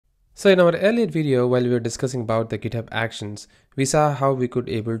So in our earlier video, while we were discussing about the GitHub Actions, we saw how we could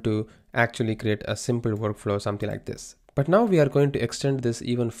able to actually create a simple workflow, something like this. But now we are going to extend this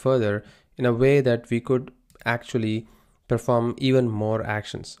even further in a way that we could actually perform even more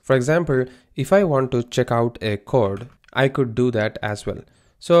actions. For example, if I want to check out a code, I could do that as well.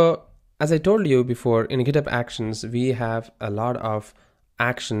 So as I told you before, in GitHub Actions, we have a lot of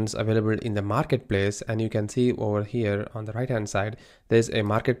actions available in the marketplace, and you can see over here on the right hand side there's a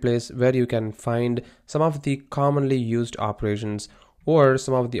marketplace where you can find some of the commonly used operations or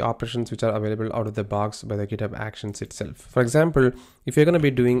some of the operations which are available out of the box by the GitHub Actions itself. For example, if you're going to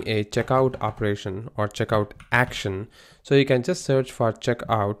be doing a checkout operation or checkout action, so you can just search for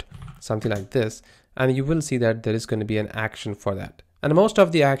checkout, something like this, and you will see that there is going to be an action for that. And most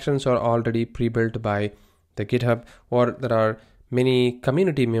of the actions are already pre-built by the GitHub, or there are many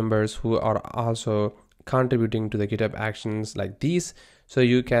community members who are also contributing to the GitHub Actions like these, so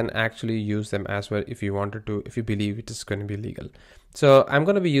you can actually use them as well if you wanted to, if you believe it is going to be legal. So I'm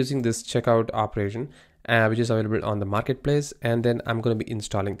going to be using this checkout operation which is available on the marketplace, and then I'm going to be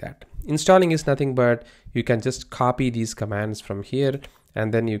installing that. Installing is nothing but you can just copy these commands from here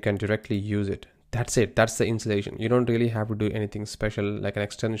and then you can directly use it. That's it. That's the installation. You don't really have to do anything special like an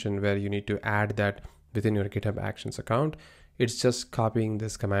extension where you need to add that within your GitHub Actions account. It's just copying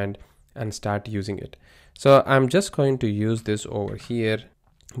this command and start using it. So I'm just going to use this over here,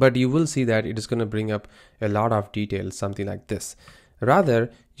 but you will see that it is going to bring up a lot of details, something like this.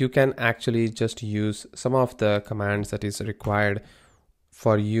 Rather, you can actually just use some of the commands that is required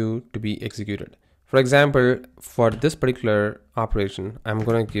for you to be executed. For example, for this particular operation, I'm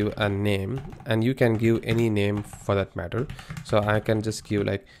going to give a name, and you can give any name for that matter. So I can just give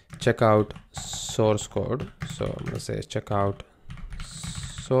like checkout source code. So I'm going to say checkout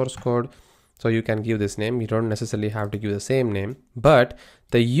source code. So you can give this name. You don't necessarily have to give the same name, but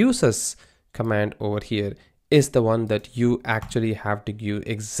the uses command over here is the one that you actually have to give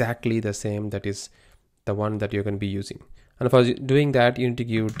exactly the same, that is the one that you're going to be using. And for doing that, you need to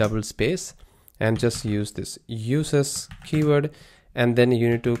give double space and just use this uses keyword, and then you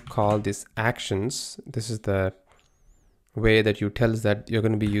need to call this actions. This is the way that you tell us that you're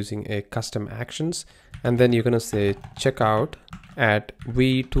going to be using a custom actions, and then you're going to say checkout at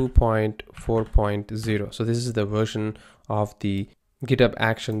v2.4.0. so this is the version of the GitHub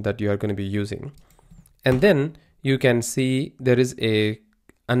action that you are going to be using. And then you can see there is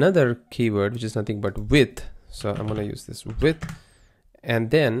another keyword which is nothing but with. So I'm going to use this with, and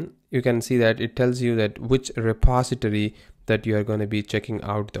then you can see that it tells you that which repository that you are going to be checking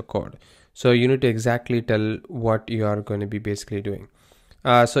out the code. So you need to exactly tell what you are going to be basically doing.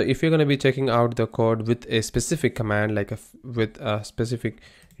 So if you're going to be checking out the code with a specific command, like with specific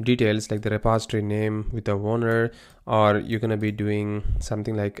details like the repository name with the owner, or you're going to be doing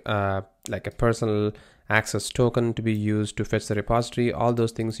something like a personal access token to be used to fetch the repository, all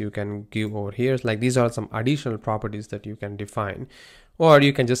those things you can give over here. Like these are some additional properties that you can define, or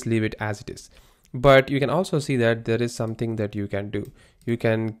you can just leave it as it is. But you can also see that there is something that you can do. You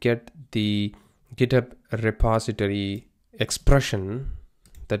can get the GitHub repository expression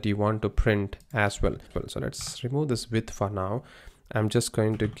that you want to print as well. So let's remove this with for now. I'm just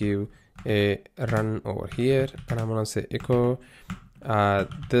going to give a run over here, and I'm going to say echo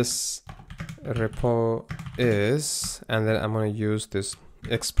this repo is, and then I'm going to use this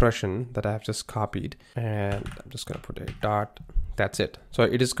expression that I have just copied, and I'm just going to put a dot. That's it. So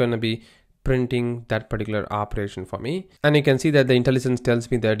it is going to be printing that particular operation for me. And you can see that the IntelliSense tells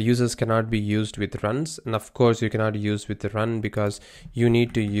me that users cannot be used with runs. And of course you cannot use with the run because you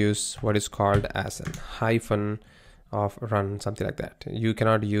need to use what is called as a hyphen of run, something like that. You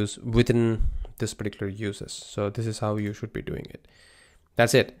cannot use within this particular uses. So this is how you should be doing it.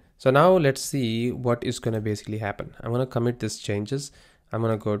 That's it. So now let's see what is going to basically happen. I'm going to commit these changes. I'm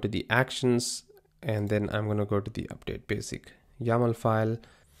going to go to the actions, and then I'm going to go to the update basic YAML file.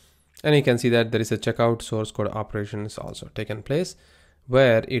 And you can see that there is a checkout source code operation is also taken place,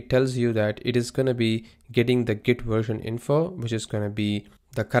 where it tells you that it is going to be getting the Git version info, which is going to be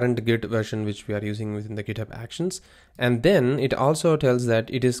the current Git version which we are using within the GitHub Actions. And then it also tells that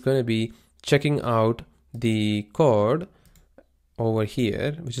it is going to be checking out the code over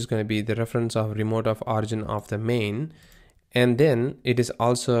here, which is going to be the reference of remote of origin of the main. And then it is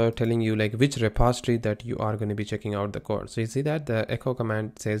also telling you like which repository that you are going to be checking out the code. So you see that the echo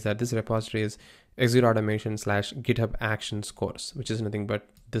command says that this repository is ExecuteAutomation / GitHub Actions course, which is nothing but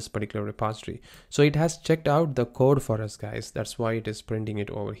this particular repository. So it has checked out the code for us, guys. That's why it is printing it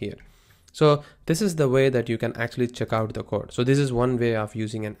over here. So this is the way that you can actually check out the code. So this is one way of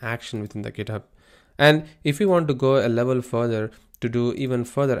using an action within the GitHub. And if you want to go a level further, to do even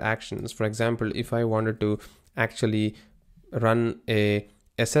further actions. For example, if I wanted to actually run a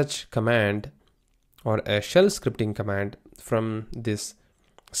sh command or a shell scripting command from these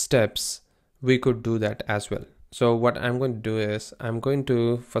steps, we could do that as well. So what I'm going to do is I'm going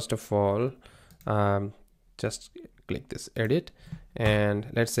to first of all just click this edit, and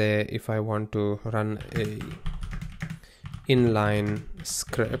let's say if I want to run a inline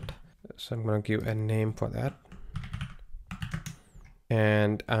script, so I'm going to give a name for that,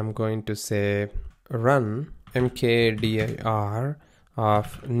 and I'm going to say run mkdir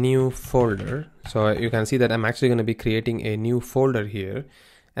of new folder. So you can see that I'm actually going to be creating a new folder here,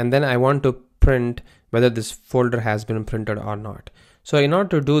 and then I want to print whether this folder has been printed or not. So in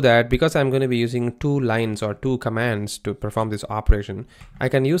order to do that, because I'm going to be using 2 lines or 2 commands to perform this operation, I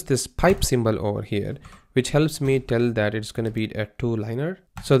can use this pipe symbol over here, which helps me tell that it's going to be a 2-liner,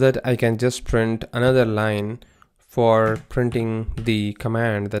 so that I can just print another line for printing the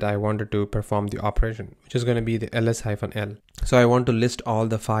command that I wanted to perform the operation, which is going to be the ls-l. So I want to list all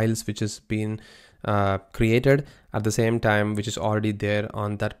the files which has been created at the same time, which is already there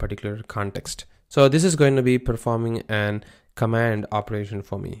on that particular context. So this is going to be performing an command operation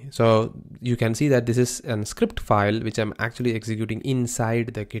for me. So you can see that this is a script file which I'm actually executing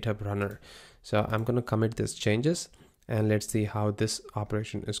inside the GitHub runner. So I'm going to commit these changes, and let's see how this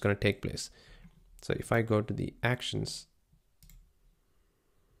operation is going to take place. So if I go to the actions,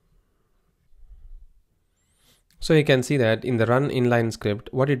 so you can see that in the run inline script,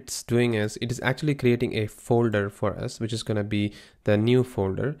 what it's doing is it is actually creating a folder for us, which is going to be the new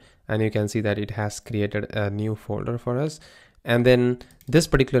folder. And you can see that it has created a new folder for us. And then this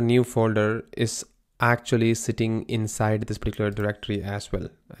particular new folder is actually sitting inside this particular directory as well.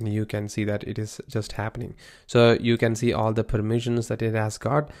 And you can see that it is just happening. So you can see all the permissions that it has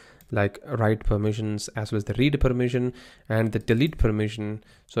got, like write permissions as well as the read permission and the delete permission.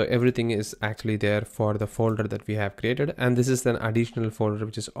 So everything is actually there for the folder that we have created, and this is an additional folder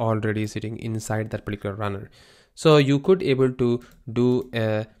which is already sitting inside that particular runner. So you could able to do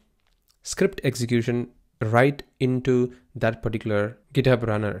a script execution right into that particular GitHub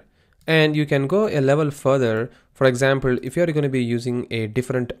runner. And you can go a level further. For example, if you're going to be using a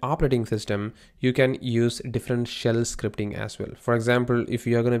different operating system, you can use different shell scripting as well. For example, if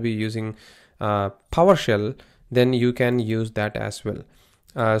you're going to be using PowerShell, then you can use that as well.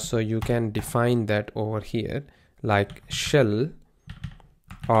 So you can define that over here, like shell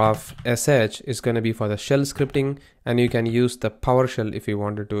of sh is going to be for the shell scripting, and you can use the PowerShell if you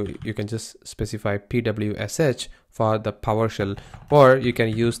wanted to. You can just specify pwsh for the PowerShell, or you can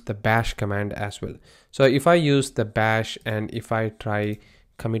use the bash command as well. So if I use the bash, and if I try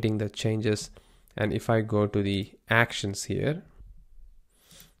committing the changes, and if I go to the actions here,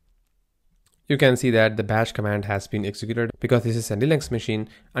 you can see that the bash command has been executed because this is a Linux machine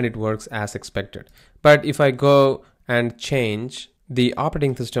and it works as expected. But if I go and change the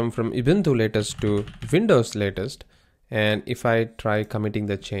operating system from Ubuntu latest to Windows latest, and if I try committing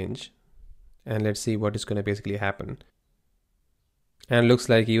the change, and let's see what is going to basically happen. And looks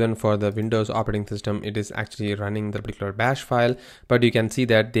like even for the Windows operating system, it is actually running the particular bash file, but you can see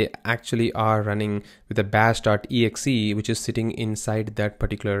that they actually are running with a bash.exe, which is sitting inside that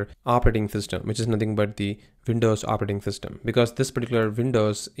particular operating system, which is nothing but the Windows operating system, because this particular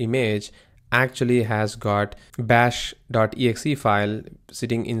Windows image actually has got bash.exe file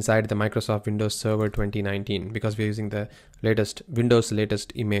sitting inside the Microsoft Windows Server 2019, because we're using the latest Windows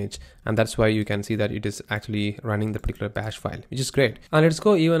latest image, and that's why you can see that it is actually running the particular bash file, which is great. And let's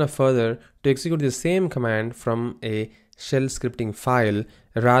go even further to execute the same command from a shell scripting file,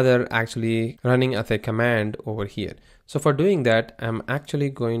 rather actually running as a command over here. So for doing that, I'm actually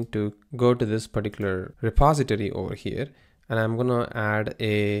going to go to this particular repository over here, and I'm gonna add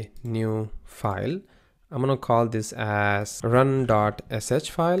a new file. I'm gonna call this as run.sh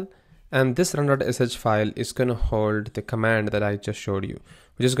file, and this run.sh file is gonna hold the command that I just showed you,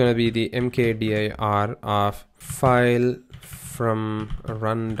 which is gonna be the mkdir of file from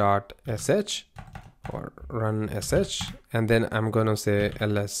run.sh or run.sh, and then I'm gonna say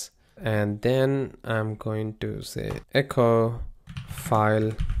ls, and then I'm going to say echo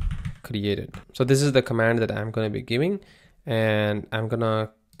file created. So this is the command that I'm going to be giving, and I'm gonna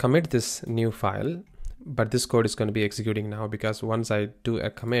commit this new file, but this code is going to be executing now, because once I do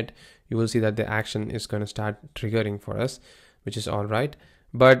a commit, you will see that the action is going to start triggering for us, which is all right.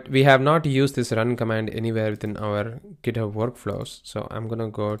 But we have not used this run command anywhere within our GitHub workflows. So I'm going to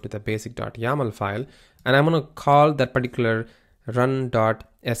go to the basic.yaml file, and I'm going to call that particular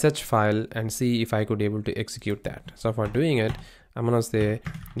run.sh file and see if I could able to execute that. So for doing it, I'm going to say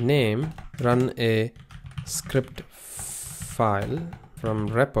name run a script file from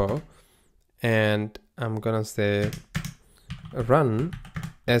repo, and I'm gonna say run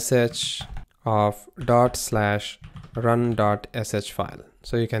sh of ./run.sh file.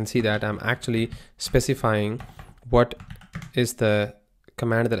 So you can see that I'm actually specifying what is the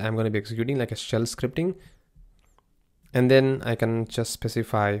command that I'm going to be executing, like a shell scripting. And then I can just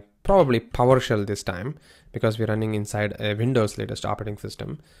specify probably PowerShell this time because we're running inside a Windows latest operating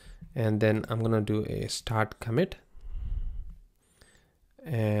system. And then I'm going to do a start commit.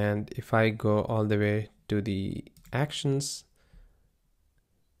 And if I go all the way to the actions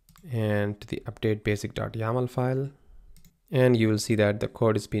and to the update basic.yaml file, and you will see that the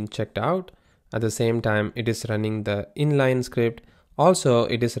code is being checked out. At the same time, it is running the inline script. Also,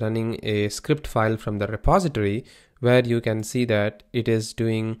 it is running a script file from the repository where you can see that it is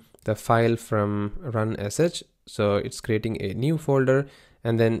doing the file from run sh. So it's creating a new folder,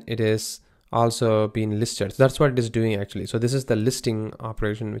 and then it is also being listed. So that's what it is doing actually. So this is the listing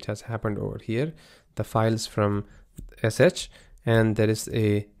operation which has happened over here, the files from sh, and there is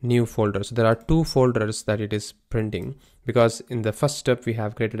a new folder. So there are two folders that it is printing, because in the first step we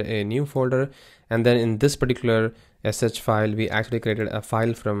have created a new folder, and then in this particular sh file we actually created a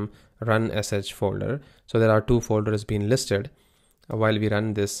file from run sh folder. So there are two folders being listed while we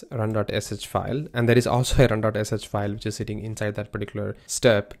run this run.sh file, and there is also a run.sh file which is sitting inside that particular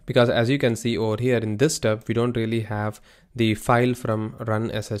step, because as you can see over here in this step we don't really have the file from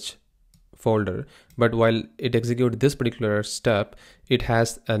run sh folder, but while it executes this particular step, it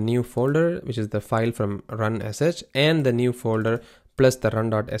has a new folder which is the file from run sh and the new folder plus the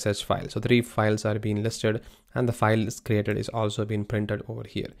run.sh file. So three files are being listed, and the file is created is also being printed over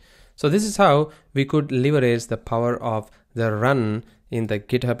here. So this is how we could leverage the power of the run in the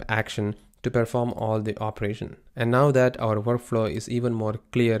GitHub action to perform all the operation. And now that our workflow is even more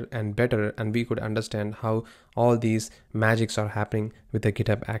clear and better, and we could understand how all these magics are happening with the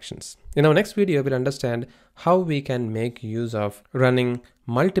GitHub actions. In our next video, we'll understand how we can make use of running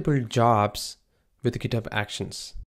multiple jobs with GitHub actions.